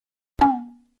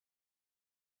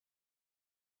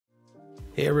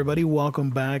Hey everybody, welcome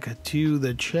back to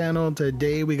the channel.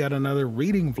 Today we got another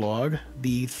reading vlog,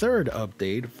 the third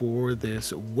update for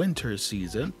this winter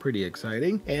season. Pretty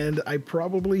exciting. And I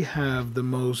probably have the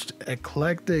most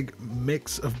eclectic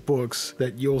mix of books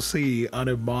that you'll see on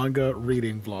a manga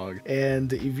reading vlog.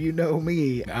 And if you know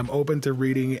me, I'm open to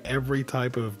reading every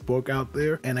type of book out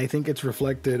there. And I think it's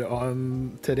reflected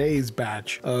on today's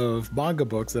batch of manga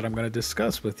books that I'm going to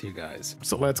discuss with you guys.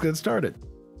 So let's get started.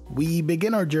 We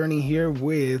begin our journey here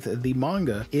with the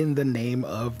manga In the Name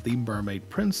of the Mermaid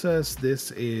Princess.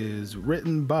 This is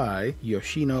written by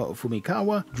Yoshino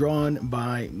Fumikawa, drawn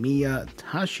by Miya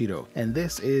Tashiro. And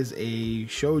this is a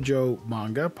shoujo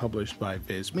manga published by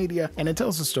Viz Media, and it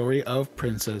tells the story of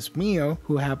Princess Mio,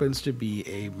 who happens to be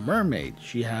a mermaid.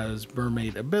 She has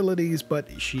mermaid abilities,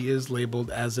 but she is labeled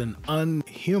as an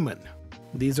unhuman.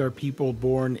 These are people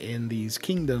born in these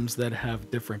kingdoms that have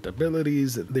different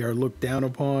abilities. They are looked down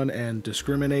upon and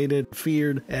discriminated,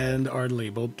 feared, and are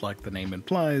labeled, like the name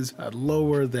implies,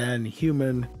 lower than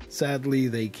human. Sadly,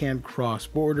 they can't cross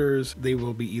borders. They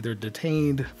will be either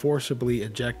detained, forcibly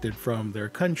ejected from their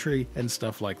country, and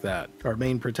stuff like that. Our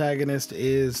main protagonist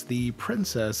is the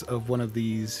princess of one of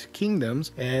these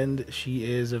kingdoms, and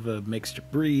she is of a mixed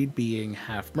breed, being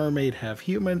half mermaid, half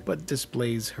human, but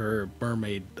displays her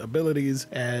mermaid abilities.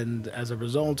 And as a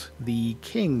result, the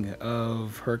king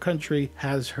of her country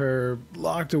has her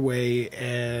locked away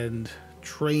and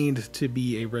trained to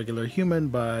be a regular human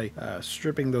by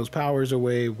stripping those powers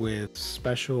away with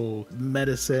special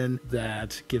medicine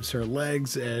that gives her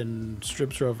legs and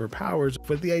strips her of her powers,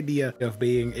 with the idea of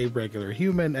being a regular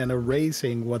human and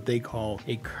erasing what they call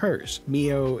a curse.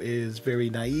 Mio is very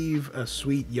naive, a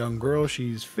sweet young girl.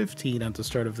 She's 15 at the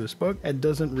start of this book and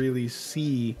doesn't really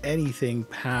see anything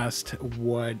past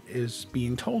what is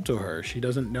being told to her. She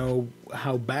doesn't know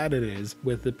how bad it is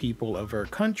with the people of her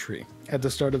country. At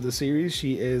the start of the series,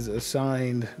 she is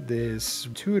assigned this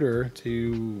tutor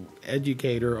to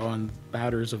educate her on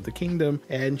matters of the kingdom,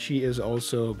 and she is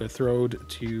also betrothed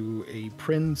to a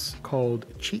prince called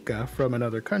Chika from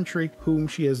another country, whom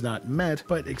she has not met,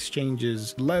 but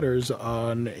exchanges letters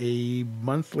on a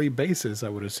monthly basis, I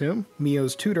would assume.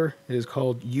 Mio's tutor is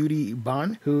called Yuri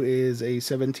Ban, who is a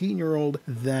 17-year-old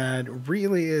that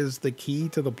really is the key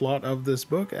to the plot of this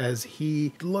book, as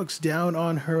he looks down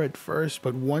on her at first,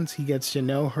 but once he gets to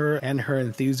know her and her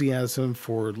enthusiasm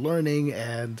for learning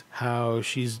and how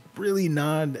she's really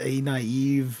not a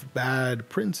naive, bad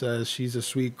princess, she's a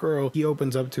sweet girl, he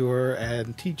opens up to her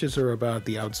and teaches her about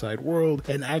the outside world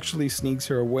and actually sneaks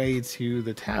her away to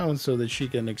the town so that she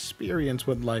can experience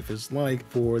what life is like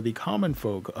for the common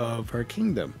folk of her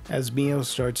kingdom. As Mio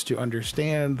starts to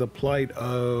understand the plight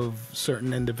of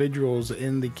certain individuals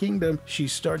in the kingdom, she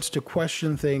starts to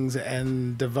question things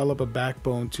and develop a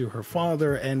backbone to her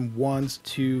father and wants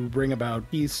to bring about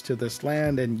peace to this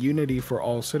land and unity for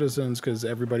all citizens, because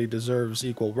everybody deserves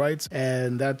equal rights.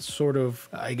 And that's sort of,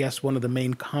 I guess, one of the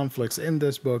main conflicts in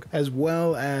this book, as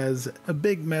well as a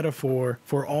big metaphor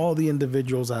for all the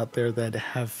individuals out there that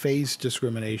have faced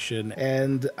discrimination.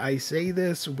 And I say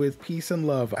this with peace and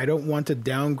love. I don't want to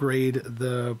downgrade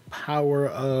the power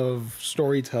of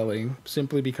storytelling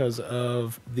simply because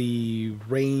of the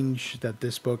range that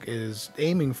this book is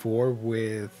aiming for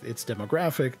with its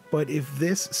demographic, but if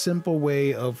this simple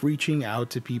way of reaching out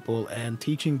to people and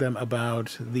teaching them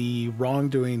about the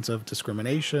wrongdoings of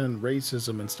discrimination,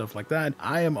 racism, and stuff like that,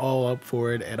 I am all up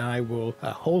for it, and I will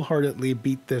wholeheartedly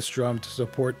beat this drum to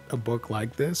support a book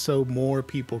like this so more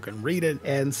people can read it.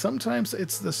 And sometimes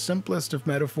it's the simplest of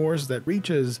metaphors that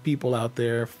reaches people out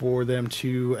there for them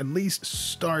to at least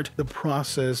start the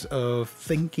process of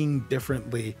thinking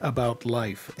differently about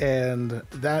life, and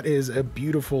that is a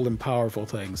beautiful and powerful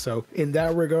thing. So in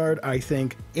that regard, I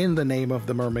think In the Name of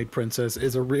the Mermaid Princess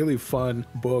is a really fun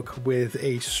book with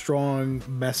a strong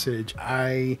message.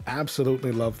 I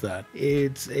absolutely love that.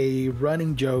 It's a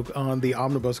running joke on the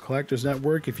Omnibus Collectors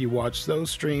Network, if you watch those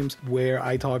streams, where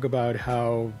I talk about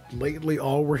how lately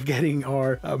all we're getting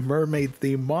are mermaid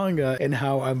themed manga and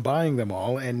how I'm buying them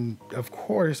all, and of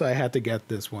course I had to get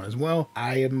this one as well.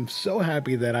 I am so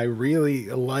happy that I really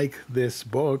like this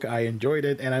book. I enjoyed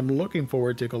it, and I'm looking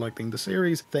forward to collecting the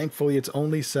series. Thankfully, it's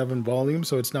only 7 volumes,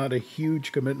 so it's not a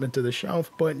huge commitment to the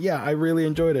shelf, but yeah, I really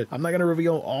enjoyed it. I'm not going to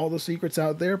reveal all the secrets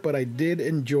out there, but I did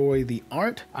enjoy the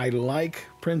art. I like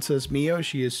Princess Mio.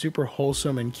 She is super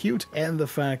wholesome and cute, and the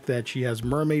fact that she has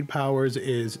mermaid powers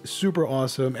is super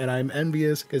awesome, and I'm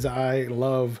envious because I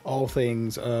love all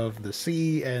things of the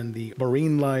sea and the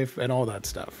marine life and all that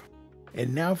stuff.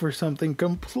 And now for something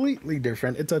completely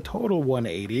different. It's a total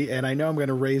 180, and I know I'm going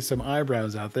to raise some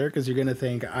eyebrows out there because you're going to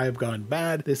think I've gone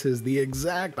bad. This is the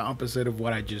exact opposite of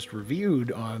what I just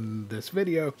reviewed on this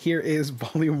video. Here is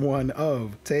volume 1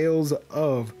 of Tales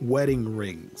of Wedding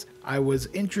Rings. I was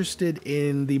interested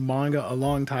in the manga a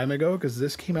long time ago because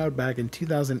this came out back in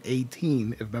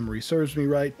 2018, if memory serves me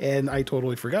right, and I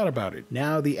totally forgot about it.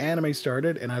 Now the anime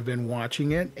started and I've been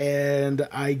watching it, and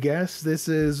I guess this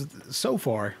is, so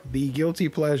far, the guilty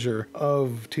pleasure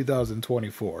of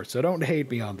 2024. So don't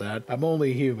hate me on that. I'm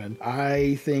only human.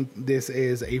 I think this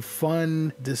is a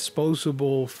fun,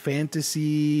 disposable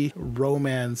fantasy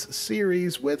romance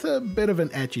series with a bit of an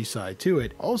ecchi side to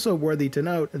it. Also worthy to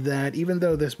note that even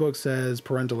though this book says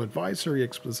parental advisory,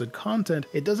 explicit content,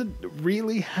 it doesn't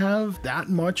really have that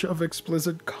much of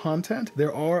explicit content.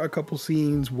 There are a couple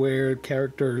scenes where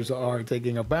characters are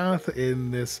taking a bath in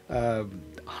this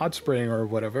hot spring or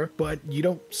whatever, but you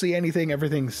don't see anything,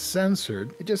 everything's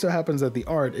censored. It just so happens that the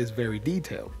art is very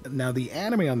detailed. Now the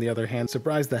anime, on the other hand,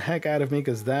 surprised the heck out of me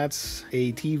because that's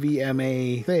a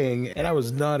TVMA thing, and I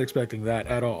was not expecting that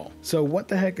at all. So what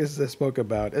the heck is this book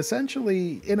about?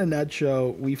 Essentially, in a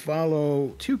nutshell, we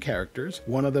follow two characters.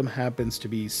 One of them happens to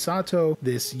be Sato,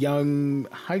 this young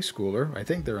high schooler, I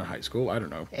think they're in high school, I don't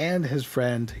know, and his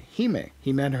friend Hime.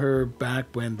 He met her back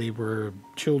when they were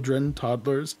children,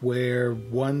 toddlers, where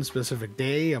one specific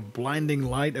day a blinding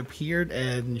light appeared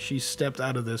and she stepped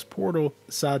out of this portal.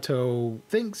 Sato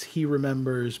thinks he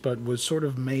remembers but was sort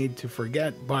of made to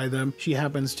forget by them. She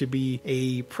happens to be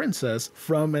a princess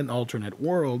from an alternate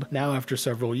world. Now after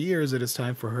several years it is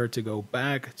time for her to go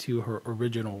back to her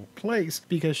original place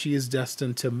because she is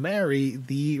destined to marry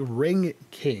the Ring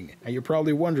King. And you're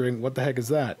probably wondering, what the heck is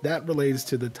that? That relates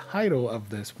to the title of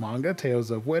this manga,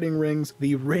 Tales of Wedding Rings.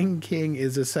 The Ring King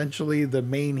is essentially the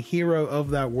main hero of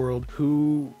that world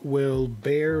who will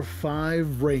bear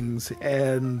 5 rings,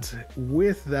 and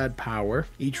with that power,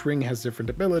 each ring has different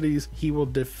abilities. He will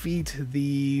defeat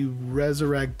the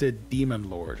resurrected demon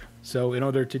lord. So in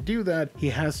order to do that,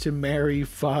 he has to marry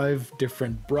 5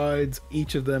 different brides,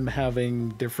 each of them having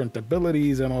different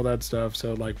abilities and all that stuff.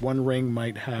 So like one ring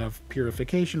might have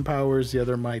purification powers, the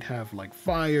other might have like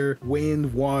fire,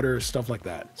 wind, water, stuff like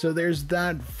that. So there's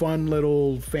that fun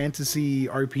little fantasy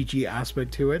RPG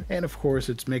aspect to it. And of course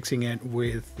it's mixing it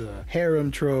with the harem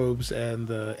tropes and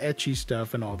the ecchi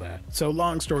stuff and all that. So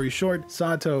long story short,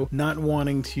 Sato, not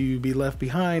wanting to be left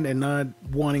behind and not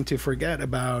wanting to forget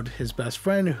about his best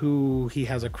friend who he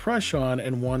has a crush on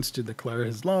and wants to declare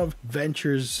his love,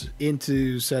 ventures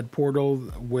into said portal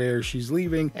where she's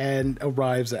leaving and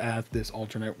arrives at this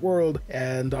alternate world.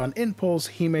 And on impulse,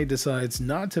 Hime decides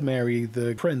not to marry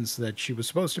the prince that she was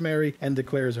supposed to marry and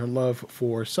declares her love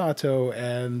for Sato,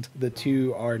 and the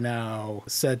two are now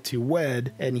set to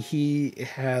wed, and he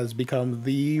has become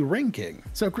the Ring King.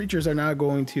 So creatures are now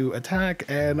going to attack,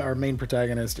 and our main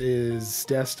protagonist is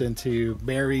destined to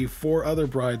marry 4 other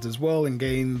brides as well and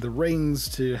gain the rings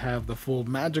to have the full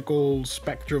magical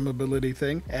spectrum ability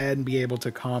thing and be able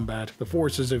to combat the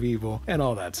forces of evil and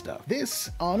all that stuff. This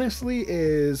honestly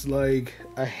is like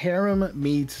a harem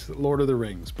meets Lord of the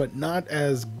Rings, but not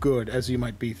as good as you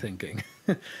might be thinking.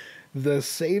 The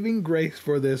saving grace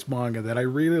for this manga that I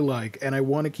really like, and I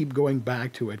want to keep going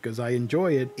back to it because I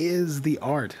enjoy it, is the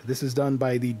art. This is done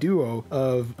by the duo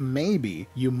of Maybe.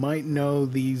 You might know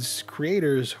these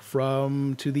creators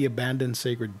from To the Abandoned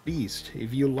Sacred Beast.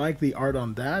 If you like the art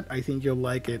on that, I think you'll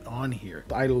like it on here.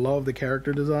 I love the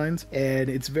character designs, and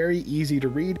it's very easy to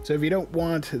read. So if you don't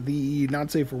want the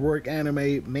not safe for work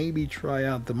anime, maybe try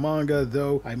out the manga,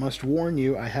 though I must warn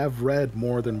you, I have read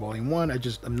more than volume 1.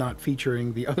 I'm not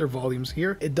featuring the other volumes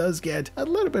here. It does get a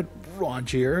little bit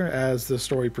raunchier as the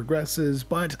story progresses,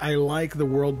 but I like the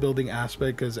world building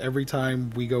aspect because every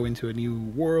time we go into a new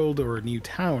world, or a new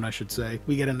town I should say,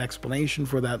 we get an explanation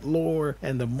for that lore,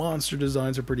 and the monster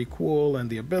designs are pretty cool and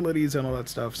the abilities and all that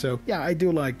stuff. So yeah, I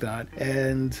do like that.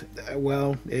 And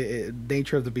well,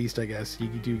 nature of the beast, I guess, you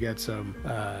do get some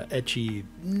ecchi,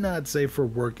 not safe for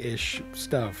work-ish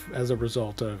stuff as a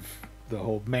result of the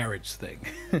whole marriage thing.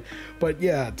 But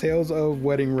yeah, Tales of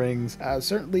Wedding Rings,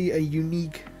 certainly a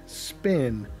unique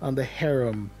spin on the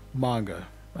harem manga,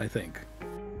 I think.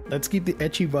 Let's keep the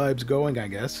ecchi vibes going, I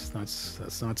guess.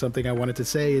 That's not something I wanted to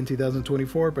say in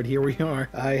 2024, but here we are.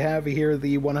 I have here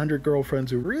the 100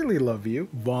 Girlfriends Who Really Love You,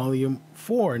 Volume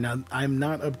 4. Now, I'm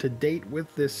not up to date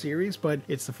with this series, but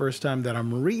it's the first time that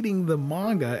I'm reading the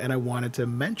manga, and I wanted to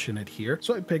mention it here,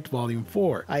 so I picked Volume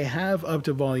 4. I have up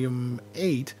to Volume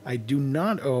 8. I do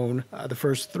not own the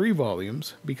first 3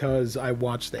 volumes because I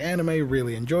watched the anime,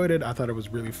 really enjoyed it, I thought it was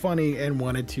really funny, and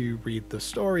wanted to read the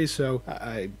story, so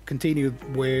I continued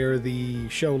where where the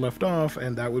show left off,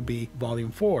 and that would be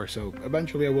volume 4. So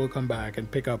eventually I will come back and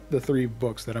pick up the 3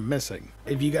 books that I'm missing.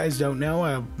 If you guys don't know,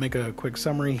 I'll make a quick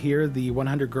summary here. The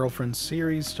 100 Girlfriends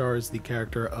series stars the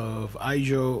character of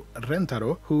Aijo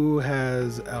Rentaro, who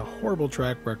has a horrible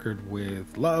track record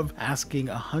with love, asking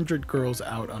 100 girls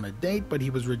out on a date, but he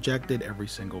was rejected every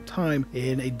single time.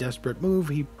 In a desperate move,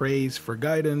 he prays for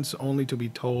guidance, only to be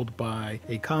told by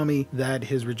a kami that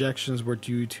his rejections were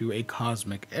due to a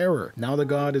cosmic error. Now the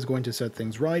god is going to set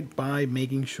things right by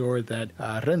making sure that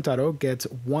Rentaro gets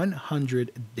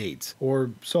 100 dates, or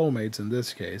soulmates in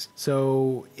this case.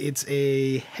 So it's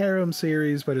a harem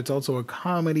series, but it's also a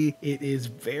comedy. It is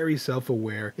very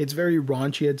self-aware. It's very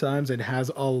raunchy at times. It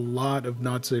has a lot of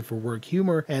not safe for work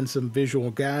humor and some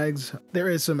visual gags. There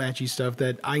is some ecchi stuff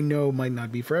that I know might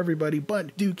not be for everybody,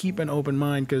 but do keep an open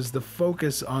mind because the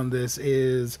focus on this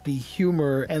is the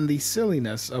humor and the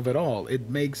silliness of it all. It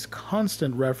makes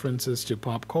constant references to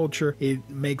pop culture. It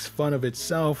makes fun of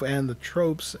itself and the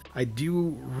tropes. I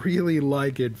do really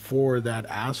like it for that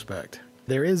aspect.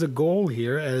 There is a goal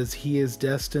here, as he is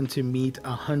destined to meet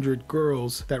 100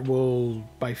 girls that will,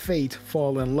 by fate,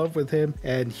 fall in love with him,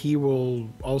 and he will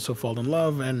also fall in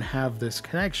love and have this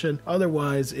connection.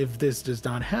 Otherwise, if this does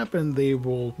not happen, they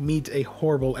will meet a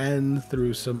horrible end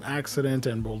through some accident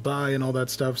and will die and all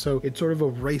that stuff. So it's sort of a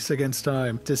race against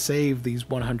time to save these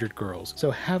 100 girls.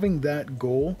 So having that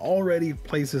goal already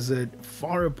places it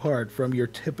far apart from your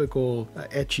typical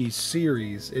ecchi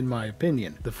series, in my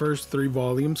opinion. The first 3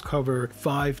 volumes cover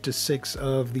 5 to 6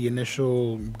 of the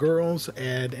initial girls,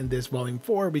 and in this volume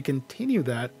 4 we continue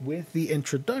that with the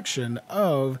introduction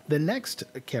of the next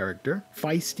character,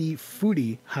 feisty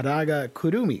foodie Haraga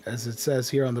Kurumi. As it says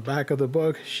here on the back of the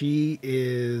book, she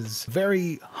is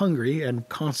very hungry and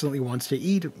constantly wants to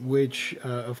eat, which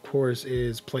of course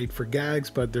is played for gags,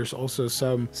 but there's also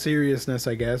some seriousness,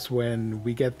 I guess, when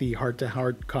we get the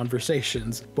heart-to-heart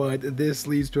conversations. But this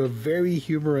leads to a very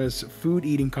humorous food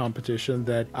eating competition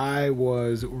that I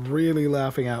was really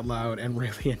laughing out loud and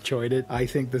really enjoyed it. I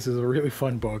think this is a really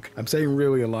fun book. I'm saying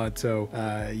really a lot, so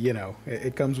you know,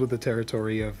 it comes with the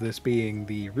territory of this being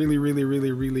the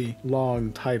really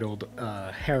long titled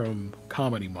harem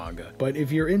comedy manga. But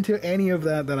if you're into any of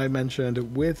that I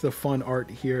mentioned with the fun art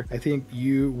here, I think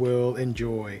you will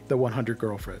enjoy the 100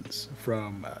 Girlfriends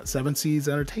from 7 Seas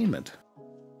Entertainment.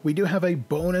 We do have a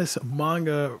bonus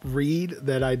manga read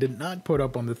that I did not put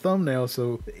up on the thumbnail,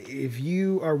 so if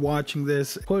you are watching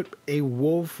this, put a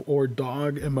wolf or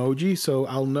dog emoji so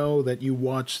I'll know that you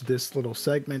watched this little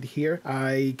segment here.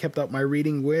 I kept up my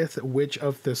reading with Witch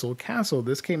of Thistle Castle.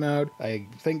 This came out, I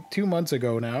think, 2 months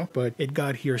ago now, but it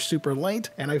got here super late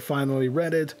and I finally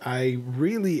read it. I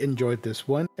really enjoyed this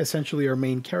one. Essentially, our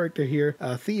main character here,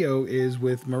 Theo, is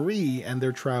with Marie and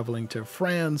they're traveling to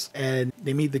France, and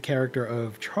they meet the character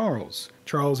of Charles.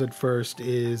 Charles at first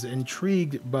is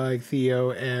intrigued by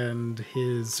Theo and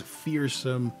his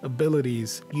fearsome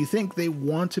abilities. You think they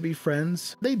want to be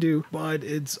friends? They do, but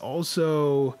it's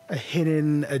also a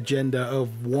hidden agenda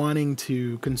of wanting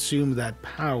to consume that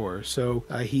power. So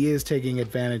he is taking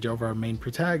advantage of our main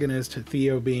protagonist.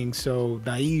 Theo, being so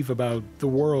naive about the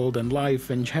world and life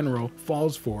in general,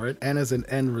 falls for it, and as an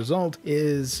end result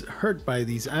is hurt by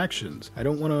these actions. I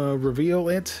don't want to reveal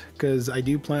it because I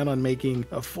do plan on making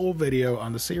a full video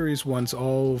on the series once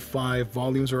all 5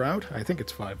 volumes are out. I think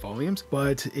it's 5 volumes,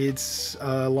 but it's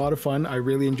a lot of fun. I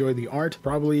really enjoy the art,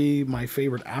 probably my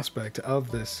favorite aspect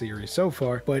of this series so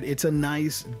far, but it's a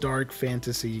nice dark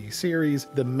fantasy series.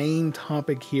 The main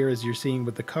topic here, as you're seeing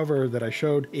with the cover that I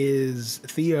showed, is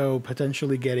Theo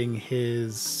potentially getting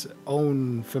his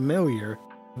own familiar.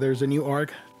 There's a new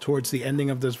arc towards the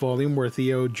ending of this volume where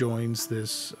Theo joins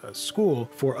this school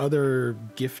for other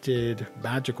gifted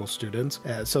magical students.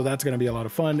 So that's going to be a lot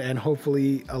of fun and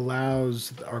hopefully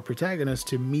allows our protagonist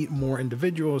to meet more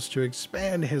individuals, to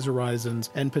expand his horizons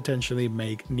and potentially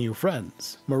make new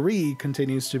friends. Marie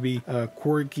continues to be a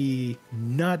quirky,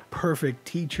 not perfect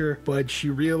teacher, but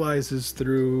she realizes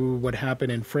through what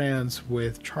happened in France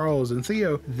with Charles and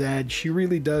Theo that she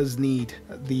really does need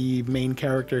the main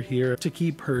character here to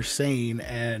keep her sane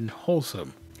and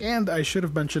wholesome. And I should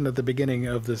have mentioned at the beginning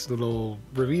of this little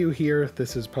review here,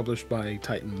 this is published by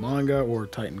Titan Manga or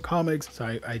Titan Comics,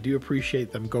 so I do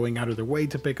appreciate them going out of their way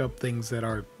to pick up things that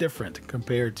are different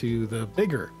compared to the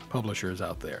bigger publishers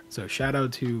out there. So shout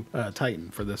out to Titan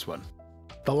for this one.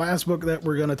 The last book that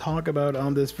we're going to talk about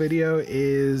on this video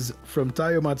is from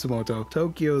Taiyo Matsumoto,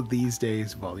 Tokyo These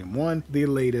Days Volume 1, the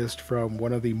latest from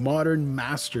one of the modern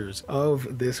masters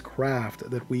of this craft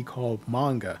that we call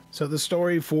manga. So the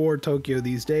story for Tokyo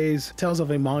These Days tells of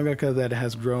a mangaka that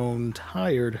has grown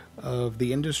tired of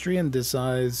the industry and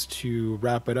decides to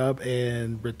wrap it up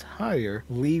and retire,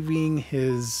 leaving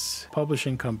his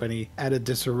publishing company at a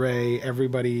disarray.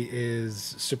 Everybody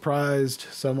is surprised,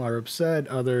 some are upset,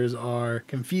 others are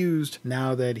confused.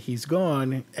 Now that he's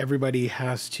gone, everybody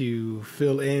has to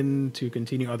fill in to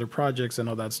continue other projects and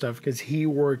all that stuff, because he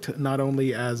worked not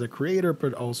only as a creator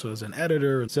but also as an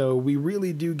editor. So we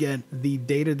really do get the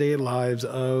day-to-day lives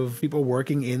of people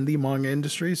working in the manga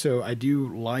industry. So I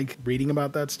do like reading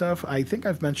about that stuff. I think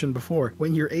I've mentioned before,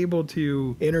 when you're able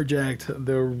to interject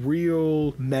the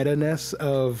real meta-ness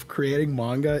of creating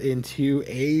manga into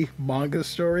a manga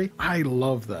story, I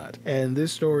love that. And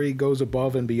this story goes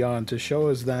above and beyond to show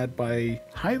us that by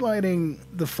highlighting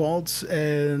the faults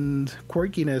and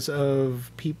quirkiness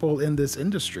of people in this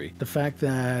industry. The fact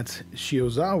that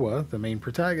Shiozawa, the main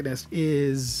protagonist,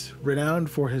 is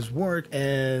renowned for his work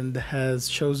and has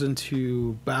chosen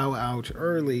to bow out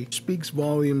early speaks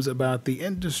volumes about the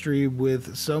industry,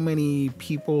 with so many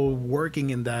people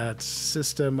working in that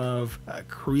system of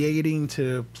creating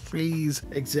to please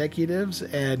executives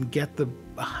and get the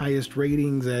highest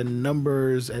ratings and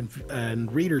numbers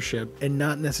and readership, and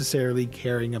not necessarily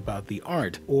caring about the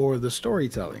art or the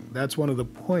storytelling. That's one of the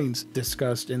points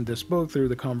discussed in this book through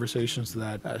the conversations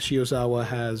that Shiozawa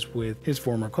has with his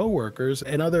former co-workers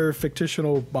and other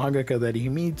fictional mangaka that he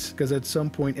meets, because at some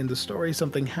point in the story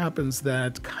something happens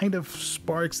that kind of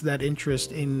sparks that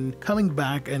interest in coming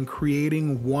back and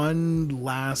creating one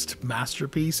last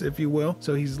masterpiece, if you will.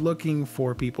 So he's looking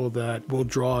for people that will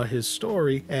draw his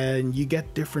story, and you get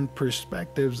different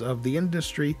perspectives of the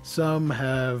industry. Some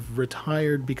have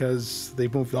retired because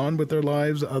they've moved on with their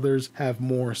lives. Others have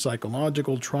more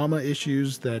psychological trauma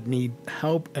issues that need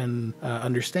help and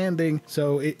understanding.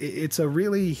 So it's a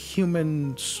really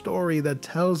human story that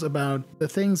tells about the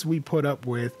things we put up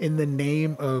with in the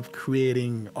name of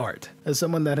creating art. As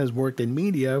someone that has worked in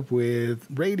media with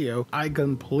radio, I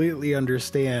completely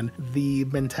understand the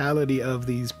mentality of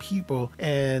these people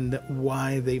and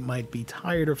why they might be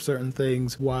tired of certain things,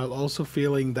 while also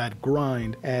feeling that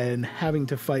grind and having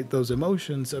to fight those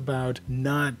emotions about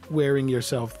not wearing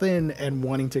yourself thin and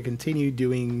wanting to continue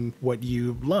doing what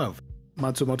you love.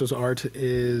 Matsumoto's art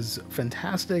is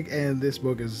fantastic, and this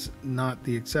book is not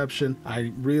the exception.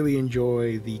 I really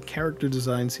enjoy the character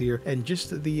designs here and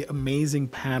just the amazing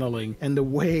paneling and the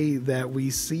way that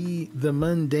we see the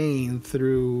mundane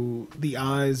through the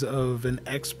eyes of an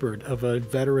expert, of a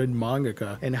veteran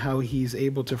mangaka, and how he's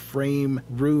able to frame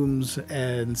rooms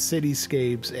and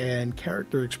cityscapes and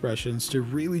character expressions to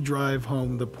really drive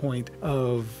home the point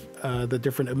of the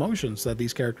different emotions that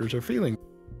these characters are feeling.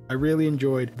 I really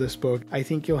enjoyed this book. I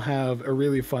think you'll have a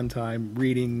really fun time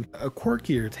reading a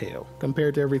quirkier tale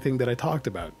compared to everything that I talked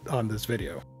about on this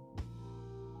video.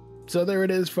 So there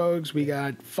it is, folks. We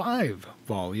got 5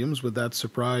 volumes with that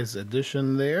surprise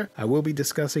edition there. I will be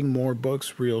discussing more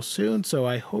books real soon, so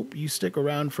I hope you stick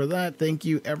around for that. Thank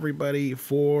you everybody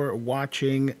for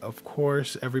watching. Of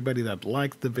course, everybody that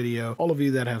liked the video, all of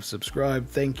you that have subscribed,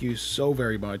 thank you so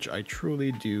very much. I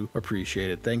truly do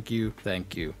appreciate it. Thank you.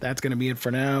 Thank you. That's going to be it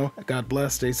for now. God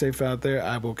bless. Stay safe out there.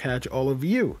 I will catch all of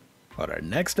you on our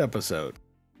next episode.